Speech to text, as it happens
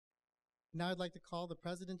Now I'd like to call the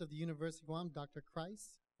President of the University of Guam, Dr.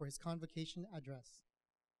 Kreis, for his convocation address.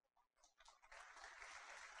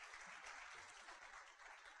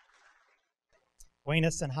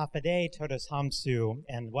 Buenas and Hafade, Todos Hamsu,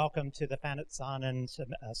 and welcome to the Fanatsanan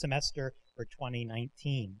semester for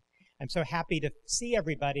 2019. I'm so happy to see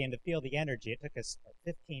everybody and to feel the energy. It took us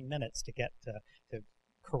 15 minutes to get to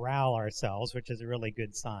corral ourselves, which is a really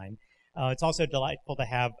good sign. It's also delightful to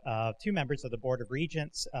have two members of the Board of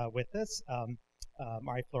Regents with us,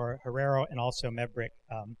 Mariflor Herrero and also Mebrik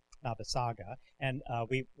Navasaga. And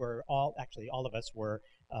we were all of us were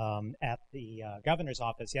at the governor's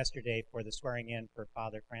office yesterday for the swearing in for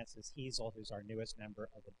Father Francis Heasel, who's our newest member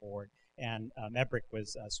of the board. And Mebrik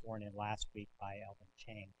was sworn in last week by Alvin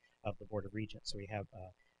Chang of the Board of Regents. So we have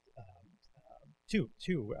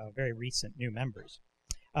two very recent new members.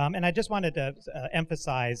 And I just wanted to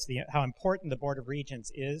emphasize how important the Board of Regents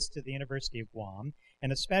is to the University of Guam, and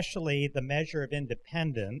especially the measure of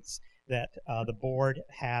independence that the board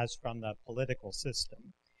has from the political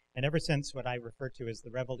system. And ever since what I refer to as the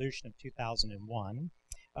revolution of 2001,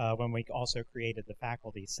 when we also created the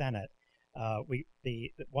Faculty Senate,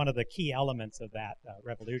 one of the key elements of that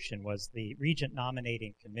revolution was the Regent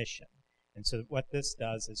Nominating Commission. And so what this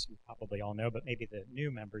does, as you probably all know, but maybe the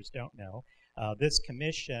new members don't know, this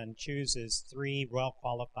commission chooses 3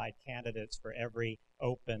 well-qualified candidates for every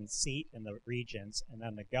open seat in the regions, and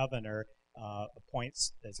then the governor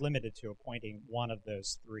is limited to appointing one of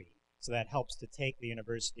those 3. So that helps to take the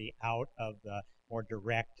university out of the more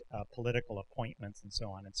direct political appointments and so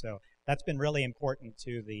on. And so that's been really important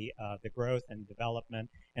to the growth and development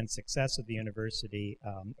and success of the university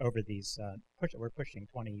over these, we're pushing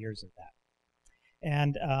 20 years of that.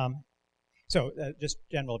 And so just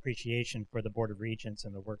general appreciation for the Board of Regents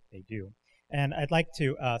and the work they do. And I'd like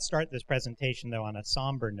to start this presentation, though, on a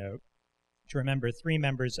somber note to remember 3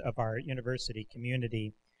 members of our university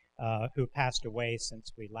community who passed away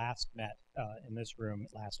since we last met in this room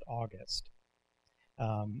last August.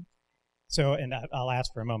 And I'll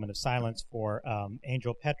ask for a moment of silence for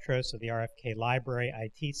Angel Petros of the RFK Library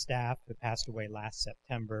IT staff, who passed away last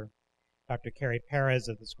September, Dr. Carrie Perez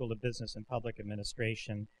of the School of Business and Public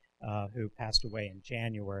Administration, who passed away in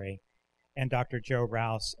January, and Dr. Joe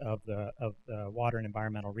Rouse of the Water and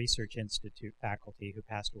Environmental Research Institute faculty, who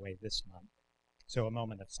passed away this month. So a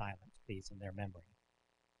moment of silence, please, in their memory.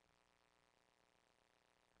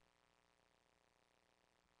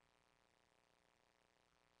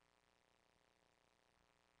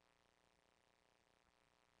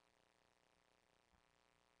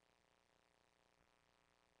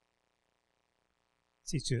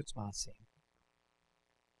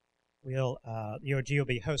 UOG will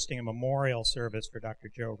be hosting a memorial service for Dr.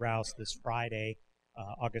 Joe Rouse this Friday,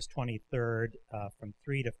 August 23rd, from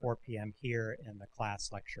 3 to 4 p.m. here in the class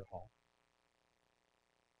lecture hall.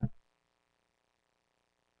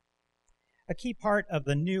 A key part of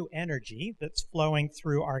the new energy that's flowing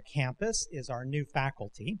through our campus is our new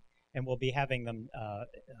faculty, and we'll be having them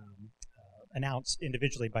announced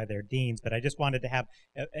individually by their deans, but I just wanted to have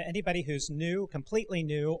anybody who's new, completely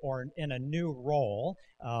new, or in a new role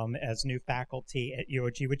as new faculty at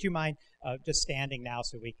UOG, would you mind just standing now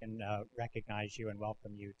so we can recognize you and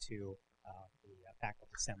welcome you to the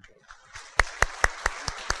faculty assembly.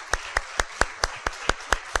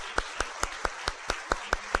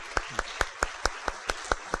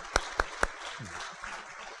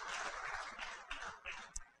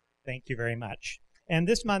 Thank you very much. And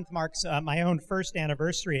this month marks my own first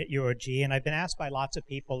anniversary at UOG, and I've been asked by lots of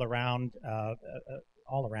people around,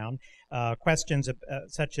 all around, questions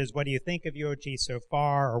such as, what do you think of UOG so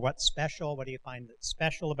far, or what's special, what do you find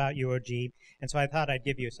special about UOG? And so I thought I'd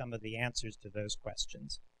give you some of the answers to those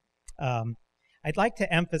questions. I'd like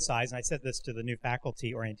to emphasize, and I said this to the new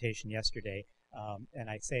faculty orientation yesterday, and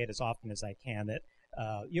I say it as often as I can, that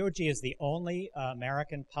UOG is the only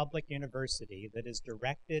American public university that is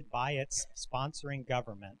directed by its sponsoring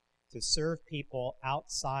government to serve people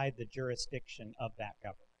outside the jurisdiction of that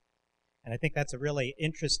government. And I think that's a really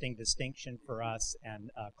interesting distinction for us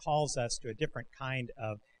and calls us to a different kind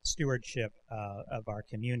of stewardship of our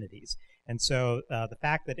communities. And so the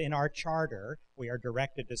fact that in our charter we are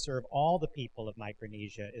directed to serve all the people of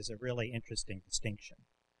Micronesia is a really interesting distinction.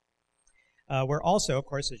 We're also, of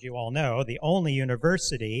course, as you all know, the only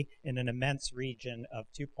university in an immense region of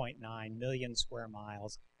 2.9 million square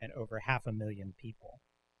miles and over 500,000 people.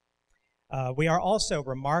 We are also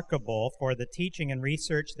remarkable for the teaching and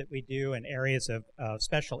research that we do in areas of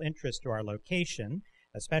special interest to our location,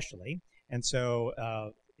 especially. And so,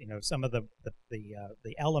 some of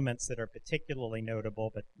the elements that are particularly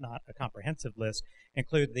notable, but not a comprehensive list,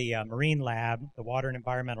 include the Marine Lab, the Water and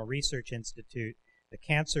Environmental Research Institute, the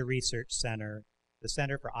Cancer Research Center, the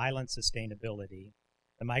Center for Island Sustainability,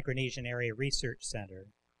 the Micronesian Area Research Center,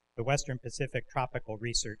 the Western Pacific Tropical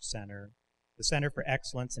Research Center, the Center for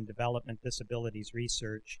Excellence in Development Disabilities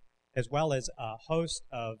Research, as well as a host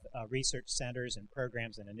of research centers and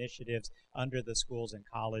programs and initiatives under the schools and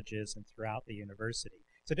colleges and throughout the university.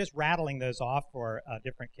 So just rattling those off for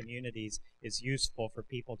different communities is useful for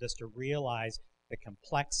people just to realize the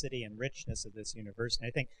complexity and richness of this university.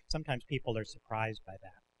 I think sometimes people are surprised by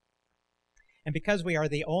that. And because we are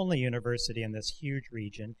the only university in this huge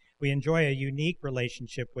region, we enjoy a unique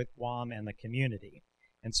relationship with Guam and the community.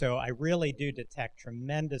 And so I really do detect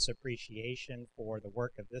tremendous appreciation for the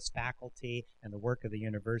work of this faculty and the work of the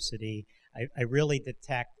university. I really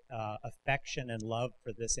detect affection and love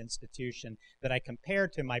for this institution that I compare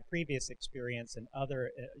to my previous experience in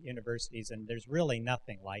other universities, and there's really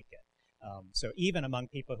nothing like it. So even among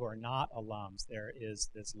people who are not alums, there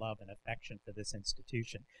is this love and affection for this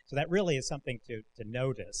institution. So that really is something to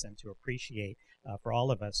notice and to appreciate for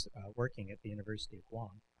all of us working at the University of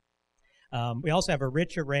Guam. We also have a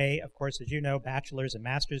rich array, of course, as you know, bachelor's and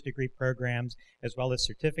master's degree programs, as well as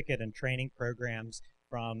certificate and training programs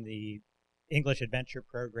from the English Adventure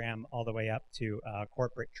program all the way up to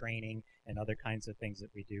corporate training and other kinds of things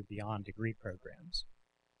that we do beyond degree programs.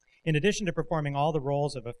 In addition to performing all the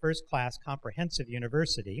roles of a first-class comprehensive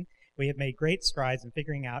university, we have made great strides in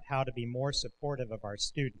figuring out how to be more supportive of our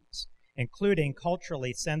students, including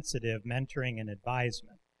culturally sensitive mentoring and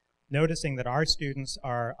advisement, noticing that our students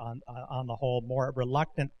are, on the whole, more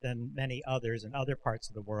reluctant than many others in other parts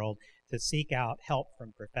of the world to seek out help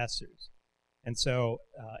from professors. And so,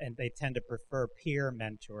 and they tend to prefer peer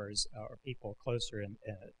mentors or people closer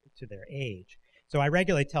to their age. So I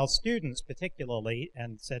regularly tell students, particularly,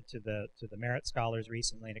 and said to the Merit Scholars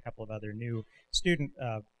recently and a couple of other new student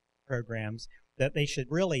programs, that they should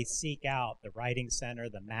really seek out the Writing Center,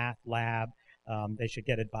 the Math Lab. They should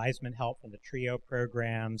get advisement help from the TRIO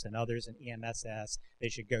programs and others in EMSS. They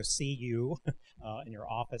should go see you in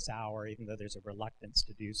your office hour, even though there's a reluctance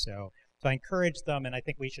to do so. So I encourage them, and I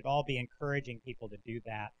think we should all be encouraging people to do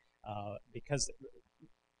that because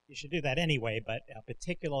you should do that anyway, but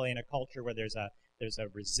particularly in a culture where there's a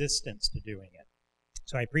resistance to doing it.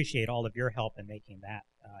 So I appreciate all of your help in making that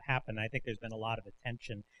happen. I think there's been a lot of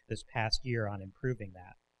attention this past year on improving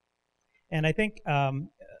that. And I think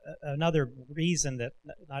another reason that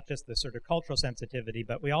not just the sort of cultural sensitivity,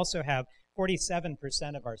 but we also have 47%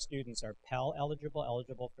 of our students are Pell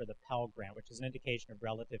eligible for the Pell Grant, which is an indication of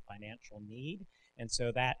relative financial need. And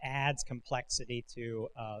so that adds complexity to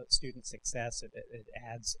student success. It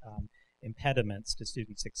adds impediments to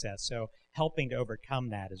student success. So helping to overcome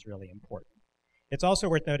that is really important. It's also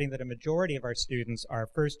worth noting that a majority of our students are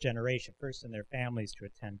first generation, first in their families to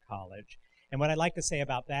attend college. And what I'd like to say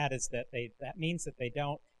about that is that that means that they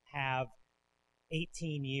don't have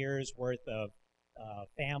 18 years worth of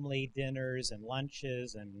family dinners and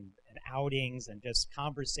lunches and outings and just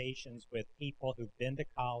conversations with people who've been to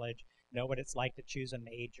college, know what it's like to choose a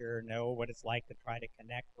major, know what it's like to try to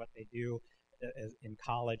connect what they do in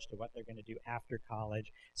college to what they're going to do after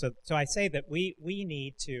college. So I say that we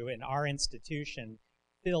need to, in our institution,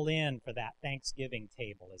 fill in for that Thanksgiving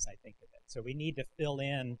table, as I think of it. So we need to fill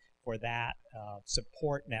in for that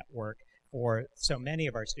support network for so many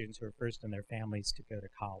of our students who are first in their families to go to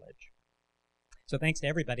college. So thanks to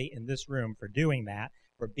everybody in this room for doing that,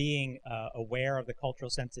 for being aware of the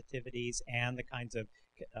cultural sensitivities and the kinds of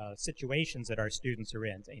situations that our students are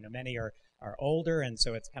in. You know, many are older, and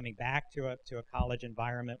so it's coming back to a college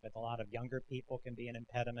environment with a lot of younger people can be an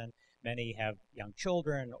impediment. Many have young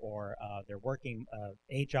children, or they're working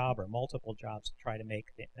a job or multiple jobs to try to make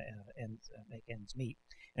ends meet.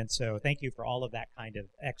 And so thank you for all of that kind of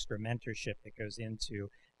extra mentorship that goes into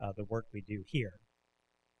the work we do here.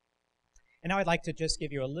 And now I'd like to just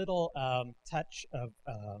give you a little touch of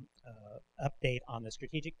update on the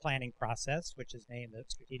strategic planning process, which is named, the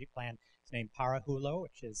strategic plan is named Parahulo,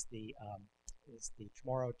 which is the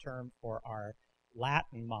Chamorro term for our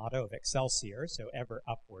Latin motto of Excelsior, so ever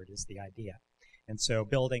upward is the idea. And so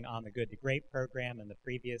building on the Good to Great program and the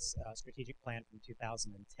previous strategic plan from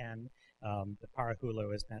 2010, the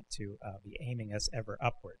Parahulo is meant to be aiming us ever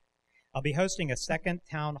upward. I'll be hosting a second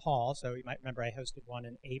town hall, so you might remember I hosted one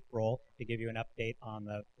in April to give you an update on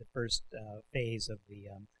the first phase of the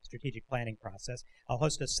strategic planning process. I'll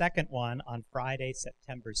host a second one on Friday,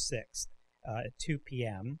 September 6th at 2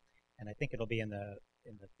 p.m., and I think it'll be in the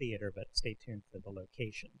theater, but stay tuned for the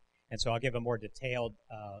location. And so I'll give a more detailed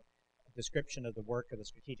description of the work of the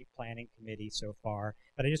Strategic Planning Committee so far,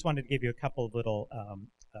 but I just wanted to give you a couple of little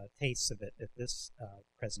tastes of it at this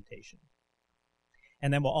presentation.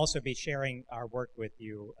 And then we'll also be sharing our work with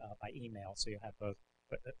you by email, so you'll have both.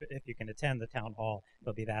 But if you can attend the town hall,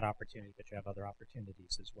 there'll be that opportunity, but you have other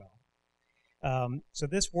opportunities as well. So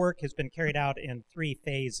this work has been carried out in 3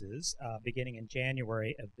 phases, beginning in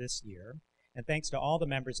January of this year. And thanks to all the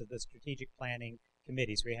members of the strategic planning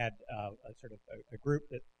committees, we had a group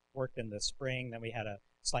that worked in the spring, then we had a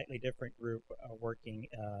slightly different group working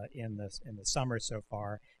in the summer so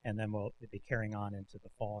far, and then we'll be carrying on into the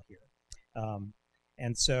fall here.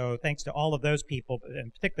 And so thanks to all of those people,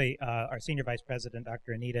 and particularly our Senior Vice President,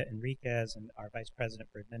 Dr. Anita Enriquez, and our Vice President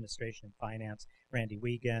for Administration and Finance, Randy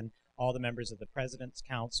Wiegand, all the members of the President's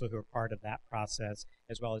Council who are part of that process,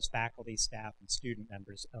 as well as faculty, staff, and student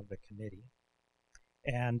members of the committee.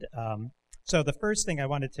 And so the first thing I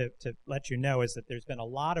wanted to let you know is that there's been a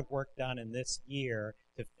lot of work done in this year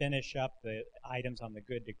to finish up the items on the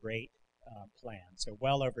Good to Great plan. So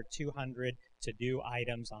well over 200 to-do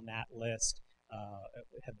items on that list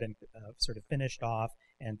have been sort of finished off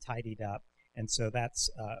and tidied up. And so that's,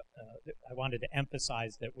 I wanted to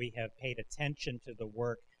emphasize that we have paid attention to the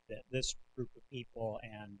work that this group of people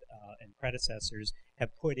and predecessors have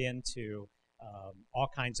put into all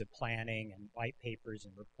kinds of planning and white papers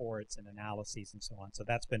and reports and analyses and so on. So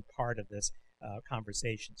that's been part of this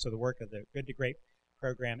conversation. So the work of the Good to Great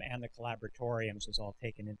program and the collaboratoriums was all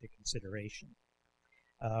taken into consideration.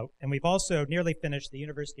 And we've also nearly finished the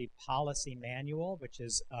University Policy Manual, which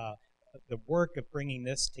is the work of bringing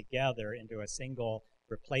this together into a single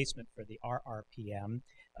replacement for the RRPM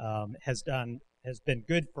has been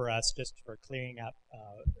good for us, just for clearing up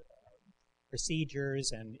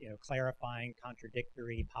procedures and clarifying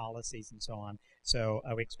contradictory policies and so on. So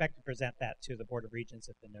we expect to present that to the Board of Regents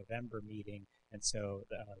at the November meeting, and so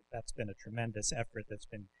that's been a tremendous effort that's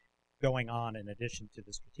been going on in addition to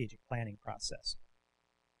the strategic planning process.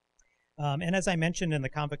 And as I mentioned in the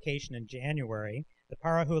convocation in January, the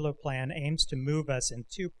Parahulo Plan aims to move us in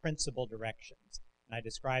 2 principal directions. And I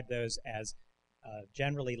describe those as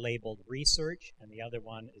generally labeled research, and the other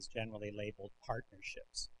one is generally labeled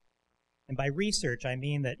partnerships. And by research, I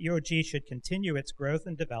mean that UOG should continue its growth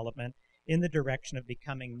and development in the direction of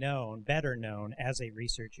becoming known, better known, as a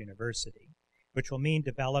research university, which will mean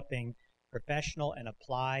developing professional and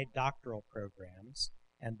applied doctoral programs,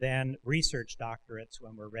 and then research doctorates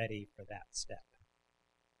when we're ready for that step.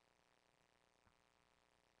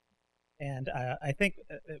 And I think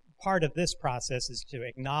part of this process is to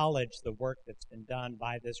acknowledge the work that's been done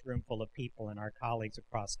by this room full of people and our colleagues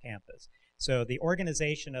across campus. So the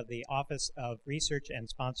organization of the Office of Research and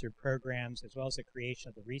Sponsored Programs, as well as the creation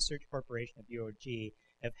of the Research Corporation of UOG,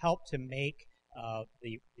 have helped to make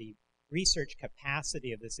the research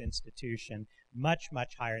capacity of this institution much,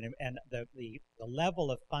 much higher. And the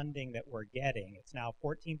level of funding that we're getting, it's now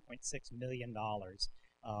 $14.6 million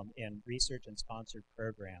in research and sponsored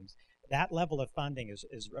programs. That level of funding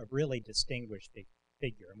is a really distinguished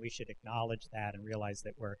figure, and we should acknowledge that and realize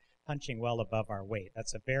that we're punching well above our weight.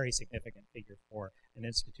 That's a very significant figure for an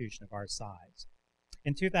institution of our size.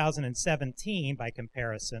 In 2017, by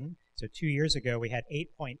comparison, so 2 years ago, we had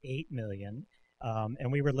 $8.8 million,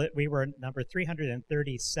 and we were number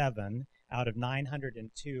 337 out of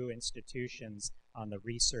 902 institutions on the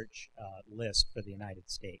research list for the United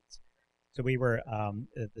States. So we were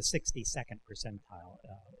the 62nd percentile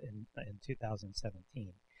in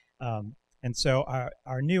 2017. And so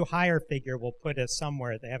our new higher figure will put us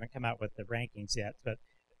somewhere. They haven't come out with the rankings yet, but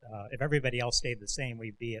if everybody else stayed the same,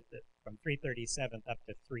 we'd be at from 337th up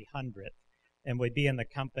to 300th. And we'd be in the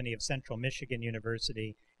company of Central Michigan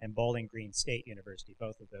University and Bowling Green State University.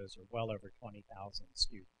 Both of those are well over 20,000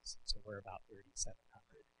 students, so we're about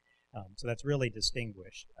 3,700. So that's really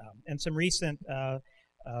distinguished. And some recent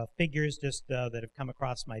figures just that have come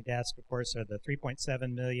across my desk, of course, are the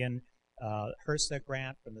 $3.7 million HRSA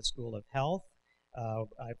grant from the School of Health.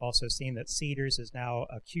 I've also seen that Cedars is now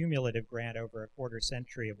a cumulative grant over a quarter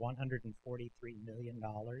century of $143 million.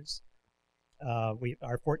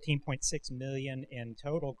 Our $14.6 million in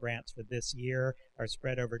total grants for this year are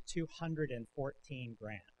spread over 214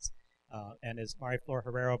 grants. And as Mariflor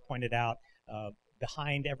Herrero pointed out,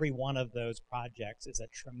 behind every one of those projects is a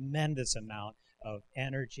tremendous amount of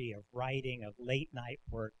energy, of writing, of late night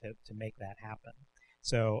work to make that happen.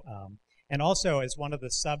 So, and also as one of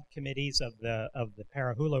the subcommittees of the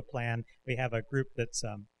Parahulo Plan, we have a group that's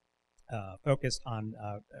focused on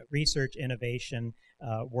research, innovation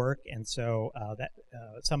work, and so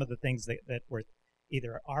some of the things that were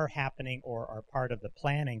either are happening or are part of the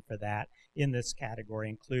planning for that in this category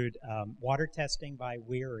include water testing by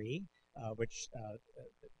WERI,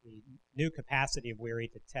 the new capacity of WERI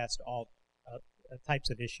to test all types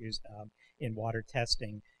of issues in water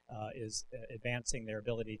testing is advancing their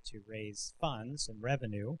ability to raise funds and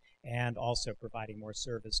revenue, and also providing more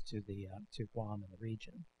service to Guam and the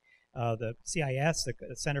region. The CIS,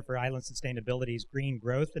 the Center for Island Sustainability's Green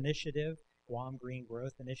Growth Initiative, Guam Green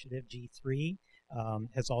Growth Initiative, G3,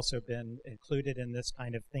 has also been included in this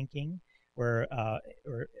kind of thinking. We're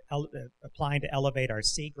applying to elevate our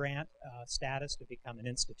Sea Grant status to become an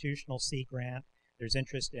institutional Sea Grant. There's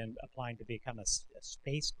interest in applying to become a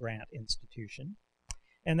space grant institution.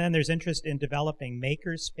 And then there's interest in developing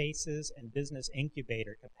maker spaces and business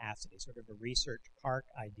incubator capacity, sort of a research park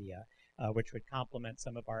idea, which would complement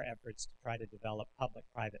some of our efforts to try to develop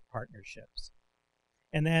public-private partnerships.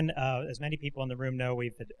 And then, as many people in the room know,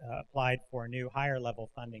 we've applied for new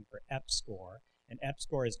higher-level funding for EPSCoR. And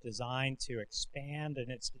EPSCoR is designed to expand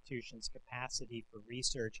an institution's capacity for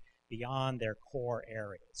research beyond their core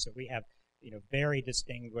areas. So we have very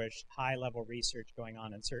distinguished high-level research going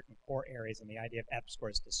on in certain core areas, and the idea of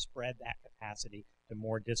EPSCoR is to spread that capacity to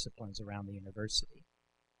more disciplines around the university.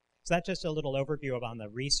 So that's just a little overview on the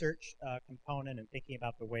research component and thinking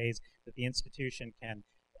about the ways that the institution can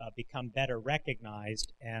become better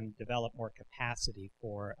recognized and develop more capacity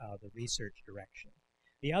for the research direction.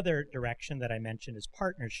 The other direction that I mentioned is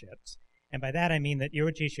partnerships, and by that I mean that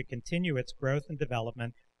UOG should continue its growth and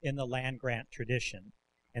development in the land-grant tradition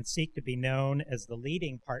and seek to be known as the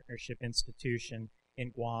leading partnership institution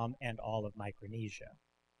in Guam and all of Micronesia.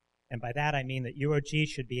 And by that I mean that UOG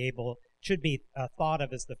should be thought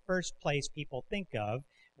of as the first place people think of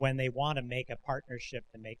when they want to make a partnership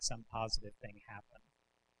to make some positive thing happen.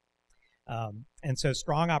 And so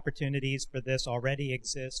strong opportunities for this already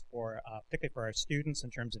exist particularly for our students in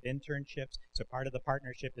terms of internships. So part of the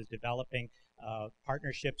partnership is developing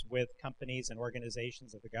partnerships with companies and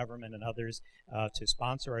organizations of the government and others to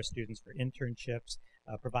sponsor our students for internships,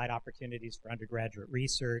 provide opportunities for undergraduate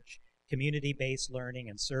research, community-based learning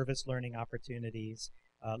and service learning opportunities.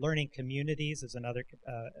 Learning communities is another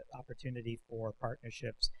opportunity for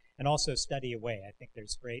partnerships, and also study away. I think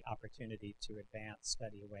there's great opportunity to advance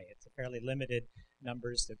study away. It's a fairly limited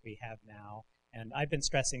numbers that we have now, and I've been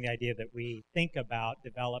stressing the idea that we think about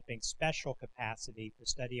developing special capacity for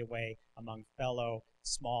study away among fellow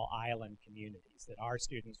small island communities, that our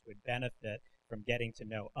students would benefit from getting to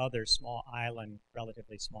know other small island,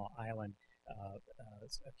 relatively small island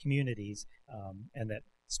communities, and that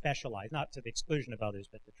specialize, not to the exclusion of others,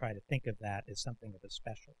 but to try to think of that as something of a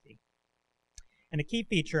specialty. And a key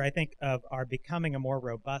feature, I think, of our becoming a more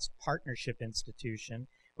robust partnership institution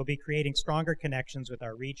will be creating stronger connections with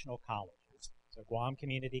our regional colleges. So Guam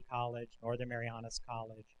Community College, Northern Marianas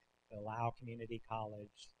College, the Lao Community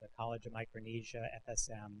College, the College of Micronesia,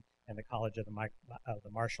 FSM, and the College of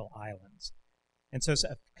the Marshall Islands. And so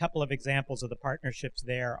a couple of examples of the partnerships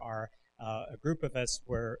there are a group of us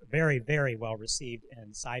were very, very well received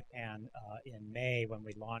in Saipan in May when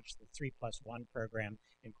we launched the 3+1 program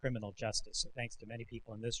in criminal justice. So thanks to many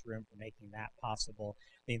people in this room for making that possible.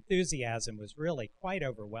 The enthusiasm was really quite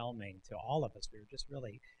overwhelming to all of us. We were just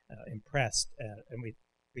really impressed, and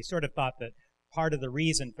we sort of thought that part of the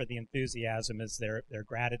reason for the enthusiasm is their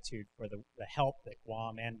gratitude for the help that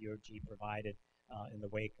Guam and UOG provided in the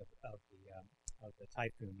wake of the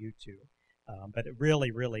Typhoon U2. But it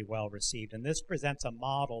really, really well received. And this presents a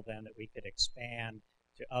model then that we could expand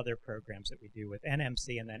to other programs that we do with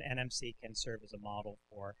NMC, and then NMC can serve as a model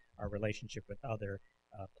for our relationship with other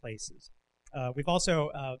places. We've also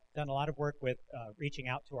done a lot of work with reaching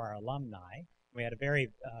out to our alumni. We had a very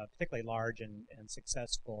particularly large and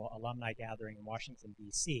successful alumni gathering in Washington,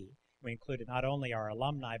 D.C. We included not only our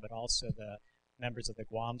alumni, but also the members of the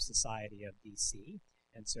Guam Society of D.C.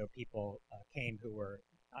 And so people came who were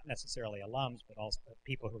not necessarily alums, but also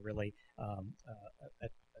people who really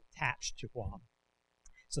attached to Guam.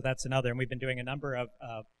 So that's another, and we've been doing a number of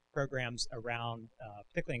programs around,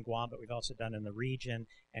 particularly in Guam, but we've also done in the region,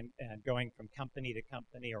 and going from company to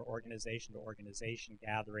company or organization to organization,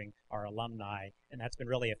 gathering our alumni, and that's been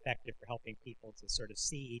really effective for helping people to sort of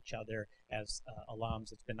see each other as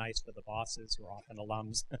alums. It's been nice for the bosses, who are often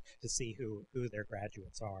alums, to see who their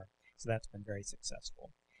graduates are. So that's been very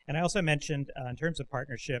successful. And I also mentioned, in terms of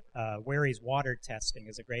partnership, WERI's water testing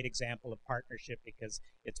is a great example of partnership because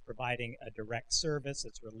it's providing a direct service.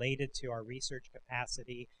 It's related to our research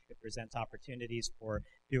capacity. It presents opportunities for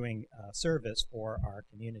doing service for our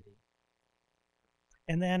community.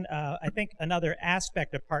 And then I think another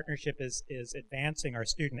aspect of partnership is advancing our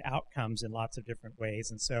student outcomes in lots of different ways.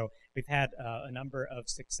 And so we've had a number of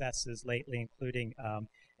successes lately, including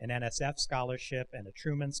an NSF scholarship and a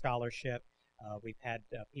Truman scholarship. We've had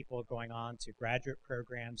people going on to graduate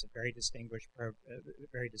programs at very distinguished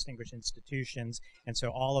institutions, and so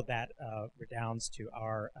all of that redounds to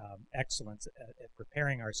our excellence at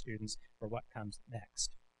preparing our students for what comes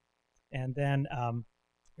next. And then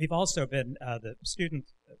we've also been, the Student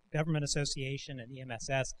Government Association and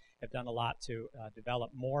EMSS have done a lot to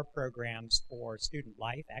develop more programs for student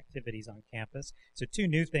life activities on campus. So two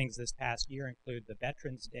new things this past year include the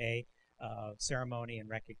Veterans Day ceremony and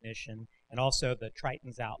recognition, and also the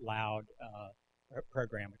Tritons Out Loud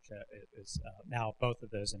program, which is now both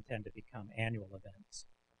of those intend to become annual events.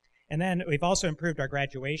 And then we've also improved our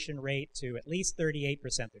graduation rate to at least 38%.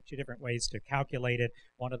 There are two different ways to calculate it.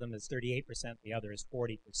 One of them is 38%, the other is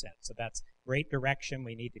 40%. So that's great direction.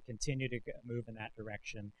 We need to continue to move in that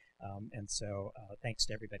direction. And so thanks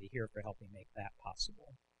to everybody here for helping make that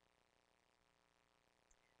possible.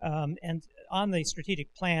 And on the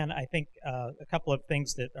strategic plan, I think a couple of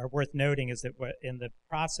things that are worth noting is that in the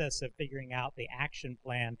process of figuring out the action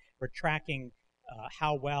plan, we're tracking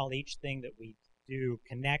how well each thing that we do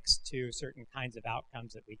connects to certain kinds of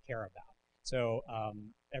outcomes that we care about. So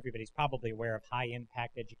everybody's probably aware of high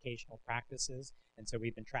impact educational practices, and so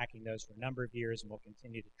we've been tracking those for a number of years, and we'll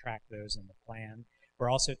continue to track those in the plan. We're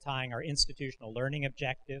also tying our institutional learning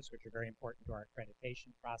objectives, which are very important to our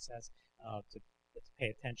accreditation process, to pay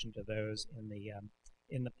attention to those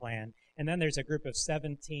in the plan. And then there's a group of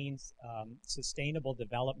 17 sustainable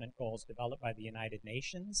development goals developed by the United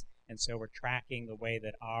Nations, and so we're tracking the way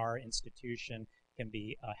that our institution can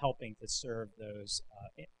be helping to serve those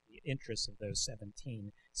the interests of those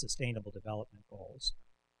 17 sustainable development goals.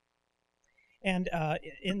 And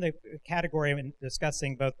in the category of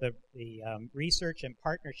discussing both the research and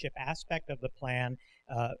partnership aspect of the plan,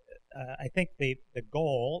 I think the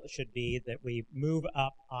goal should be that we move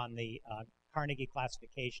up on the Carnegie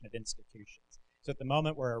classification of institutions. So at the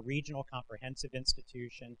moment, we're a regional comprehensive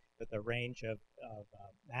institution with a range of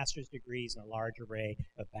master's degrees and a large array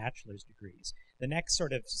of bachelor's degrees. The next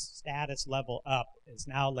sort of status level up is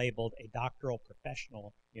now labeled a doctoral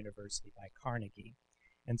professional university by Carnegie.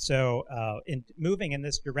 And so in moving in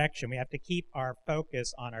this direction, we have to keep our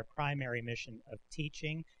focus on our primary mission of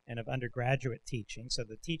teaching and of undergraduate teaching. So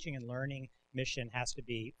the teaching and learning mission has to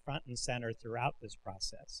be front and center throughout this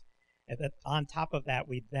process. And that on top of that,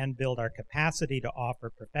 we then build our capacity to offer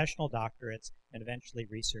professional doctorates and eventually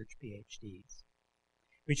research PhDs.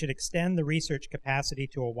 We should extend the research capacity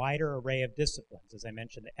to a wider array of disciplines. As I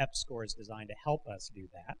mentioned, the EPS score is designed to help us do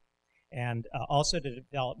that. And also to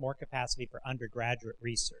develop more capacity for undergraduate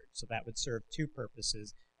research. So that would serve two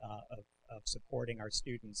purposes of supporting our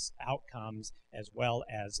students' outcomes as well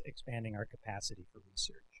as expanding our capacity for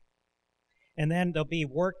research. And then there'll be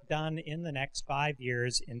work done in the next 5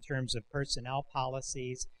 years in terms of personnel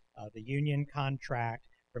policies, the union contract,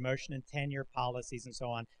 promotion and tenure policies, and so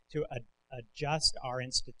on, to adjust our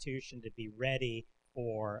institution to be ready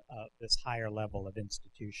for this higher level of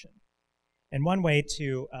institution. And one way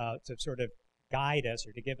to sort of guide us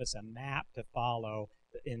or to give us a map to follow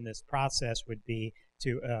in this process would be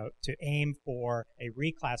to aim for a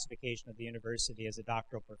reclassification of the university as a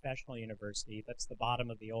doctoral professional university. That's the bottom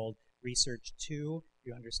of the old Research 2.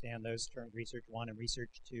 You understand those terms, Research 1 and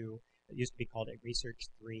Research 2. It used to be called a Research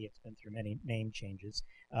 3. It's been through many name changes.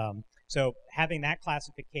 So having that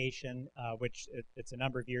classification, which it's a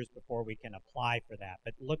number of years before we can apply for that,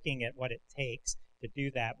 but looking at what it takes to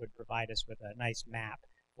do that would provide us with a nice map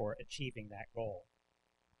for achieving that goal.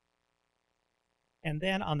 And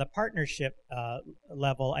then on the partnership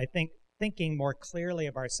level, I think thinking more clearly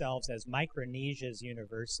of ourselves as Micronesia's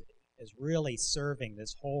university, as really serving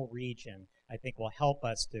this whole region, I think will help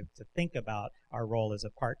us to think about our role as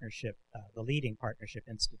a partnership, the leading partnership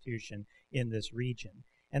institution in this region.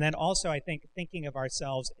 And then also, I think, thinking of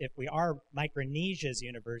ourselves, if we are Micronesia's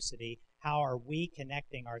university, how are we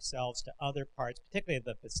connecting ourselves to other parts, particularly of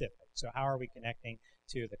the Pacific? So how are we connecting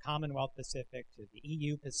to the Commonwealth Pacific, to the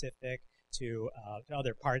EU Pacific, to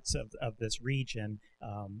other parts of this region,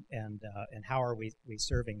 and how are we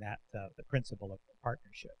serving that, the principle of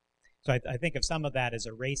partnership? So I think of some of that as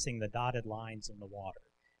erasing the dotted lines in the water,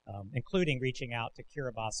 including reaching out to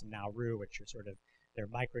Kiribati and Nauru, which are sort of, they're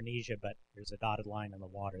Micronesia, but there's a dotted line in the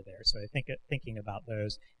water there. So I think thinking about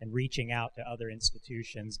those and reaching out to other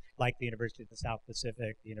institutions like the University of the South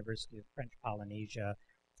Pacific, the University of French Polynesia,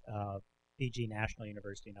 Fiji National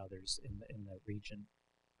University, and others in the region.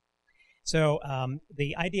 So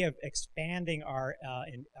the idea of expanding our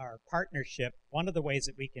partnership, one of the ways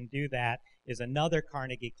that we can do that is another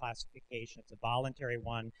Carnegie classification. It's a voluntary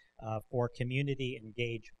one for community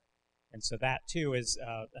engagement. And so that too is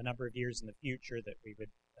a number of years in the future that we would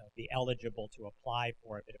be eligible to apply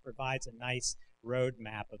for it. But it provides a nice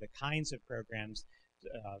roadmap of the kinds of programs,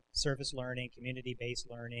 service learning, community-based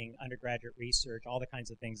learning, undergraduate research, all the kinds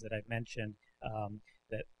of things that I've mentioned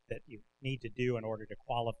that you need to do in order to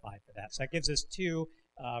qualify for that. So that gives us two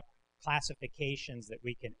classifications that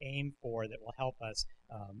we can aim for that will help us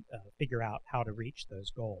figure out how to reach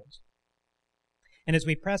those goals. And as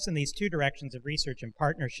we press in these two directions of research and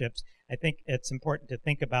partnerships, I think it's important to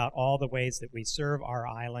think about all the ways that we serve our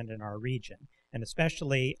island and our region. And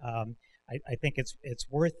especially, I think it's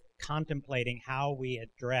worth contemplating how we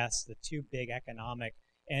address the two big economic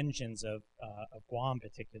engines of Guam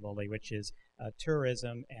particularly, which is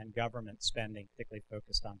tourism and government spending, particularly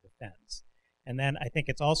focused on defense. And then I think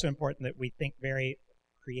it's also important that we think very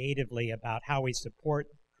creatively about how we support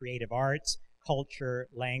creative arts, culture,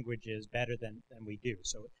 languages better than we do.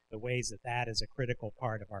 So the ways that that is a critical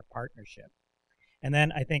part of our partnership. And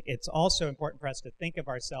then I think it's also important for us to think of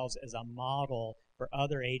ourselves as a model for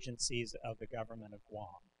other agencies of the government of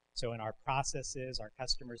Guam. So in our processes, our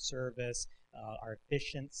customer service, our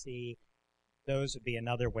efficiency, those would be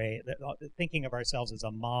another way. Thinking of ourselves as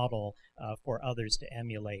a model for others to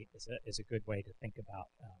emulate is a good way to think about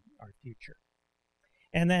our future.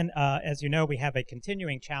 And then, as you know, we have a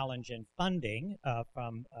continuing challenge in funding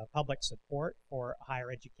from public support for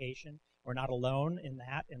higher education. We're not alone in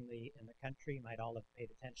that in the country. You might all have paid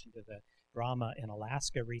attention to the drama in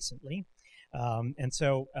Alaska recently. And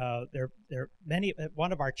so there are many.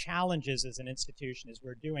 One of our challenges as an institution is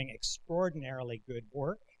we're doing extraordinarily good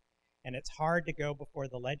work, and it's hard to go before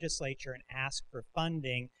the legislature and ask for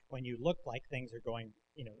funding when you look like things are going,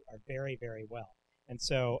 are very, very well. And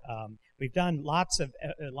so we've done lots of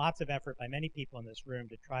effort by many people in this room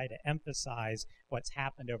to try to emphasize what's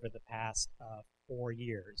happened over the past 4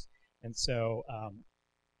 years. And so,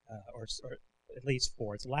 or at least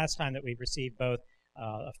 4. It's the last time that we've received both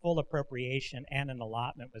a full appropriation and an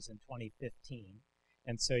allotment was in 2015.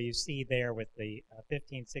 And so you see there with the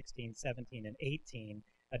 15, 16, 17, and 18,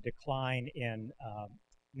 a decline in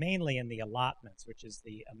mainly in the allotments, which is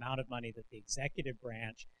the amount of money that the executive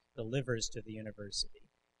branch delivers to the university.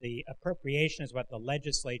 The appropriation is what the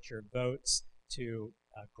legislature votes to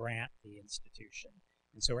grant the institution.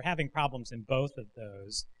 And so we're having problems in both of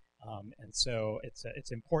those. And so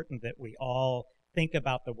it's important that we all think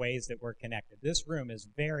about the ways that we're connected. This room is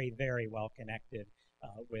very, very well connected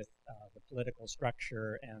with the political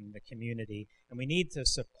structure and the community. And we need to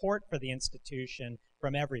support for the institution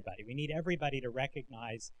from everybody. We need everybody to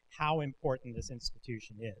recognize how important this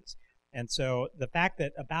institution is. And so the fact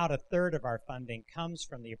that about a third of our funding comes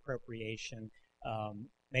from the appropriation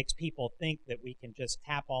makes people think that we can just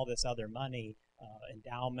tap all this other money,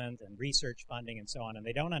 endowment and research funding and so on, and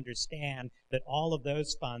they don't understand that all of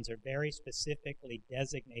those funds are very specifically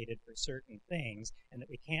designated for certain things, and that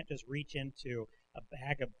we can't just reach into a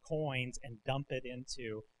bag of coins and dump it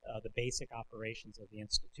into the basic operations of the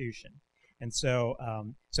institution. And so,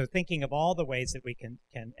 so thinking of all the ways that we can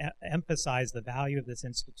emphasize the value of this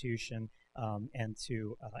institution and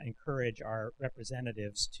to encourage our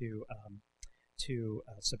representatives to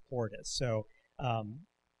support us. So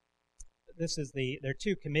there are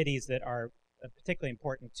two committees that are particularly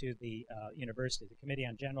important to the university. The Committee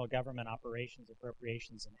on General Government Operations,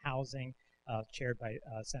 Appropriations, and Housing, chaired by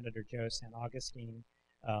Senator Joe San Augustine,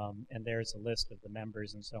 and there's a list of the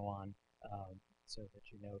members and so on, so that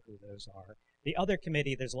you know who those are. The other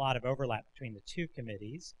committee, there's a lot of overlap between the two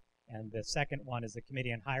committees, and the second one is the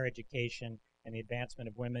Committee on Higher Education and the Advancement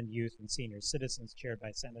of Women, Youth, and Senior Citizens, chaired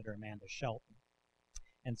by Senator Amanda Shelton.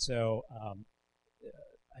 And so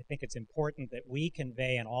I think it's important that we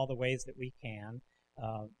convey in all the ways that we can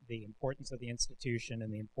the importance of the institution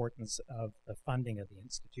and the importance of the funding of the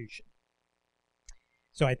institution.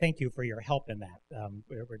 So I thank you for your help in that.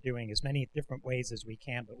 We're doing as many different ways as we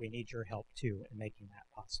can, but we need your help too in making that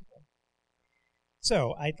possible.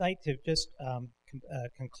 So I'd like to just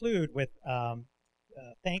conclude with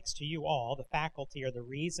thanks to you all. The faculty are the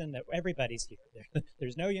reason that everybody's here.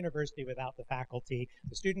 There's no university without the faculty.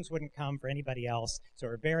 The students wouldn't come for anybody else. So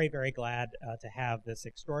we're very, very glad to have this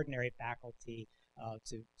extraordinary faculty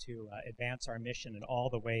to advance our mission in all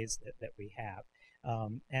the ways that we have.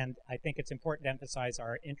 And I think it's important to emphasize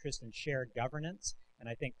our interest in shared governance. And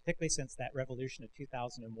I think particularly since that revolution of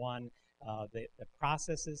 2001, the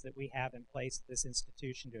processes that we have in place at this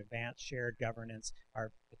institution to advance shared governance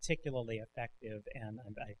are particularly effective, and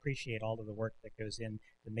I appreciate all of the work that goes into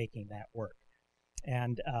making that work.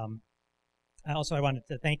 And I wanted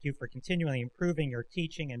to thank you for continually improving your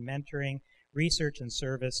teaching and mentoring, research and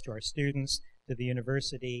service to our students, to the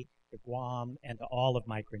university, to Guam, and to all of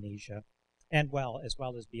Micronesia, and as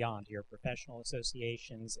well as beyond, to your professional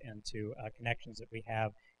associations and to connections that we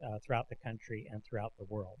have throughout the country and throughout the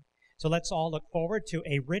world. So let's all look forward to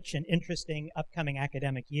a rich and interesting upcoming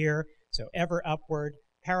academic year. So ever upward,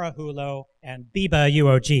 para hulo, and biba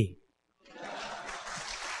UOG.